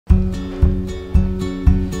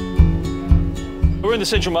we're in the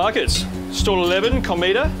Central Markets. Stall 11,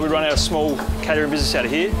 Comida. We run our small catering business out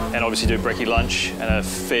of here and obviously do brekkie lunch and a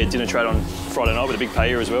fair dinner trade on Friday night with a big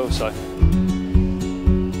payer as well. So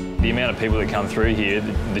the amount of people that come through here,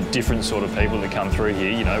 the different sort of people that come through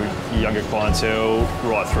here, you know, younger clientele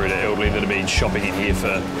right through to elderly that have been shopping in here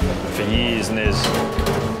for years, and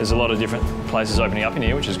there's a lot of different places opening up in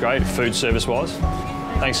here, which is great, food service wise.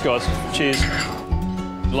 Thanks guys, cheers.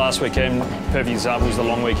 Last weekend, perfect example, was the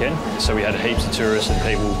long weekend. So we had heaps of tourists and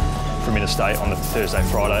people from interstate on the Thursday,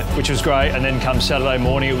 Friday, which was great. And then come Saturday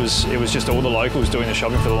morning, it was just all the locals doing the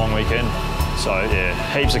shopping for the long weekend. So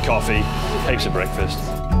yeah, heaps of coffee, heaps of breakfast.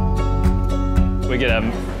 We get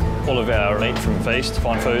all of our meat from Feast,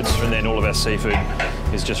 Fine Foods, and then all of our seafood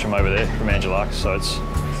is just from over there, from Angela. So it's,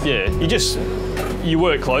 yeah, you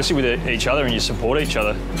work closely with each other and you support each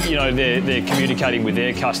other. You know, they're communicating with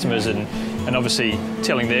their customers and obviously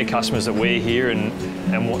telling their customers that we're here and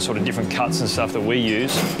what sort of different cuts and stuff that we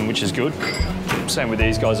use, which is good. Same with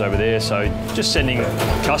these guys over there. So just sending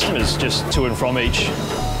customers just to and from each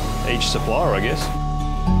supplier, I guess.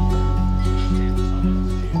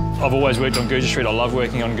 I've always worked on Guja Street. I love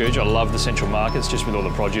working on Guja. I love the Central Markets just with all the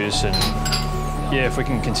produce, and yeah, if we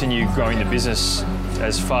can continue growing the business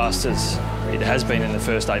as fast as it has been in the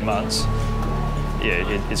first 8 months, yeah,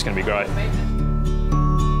 it's going to be great.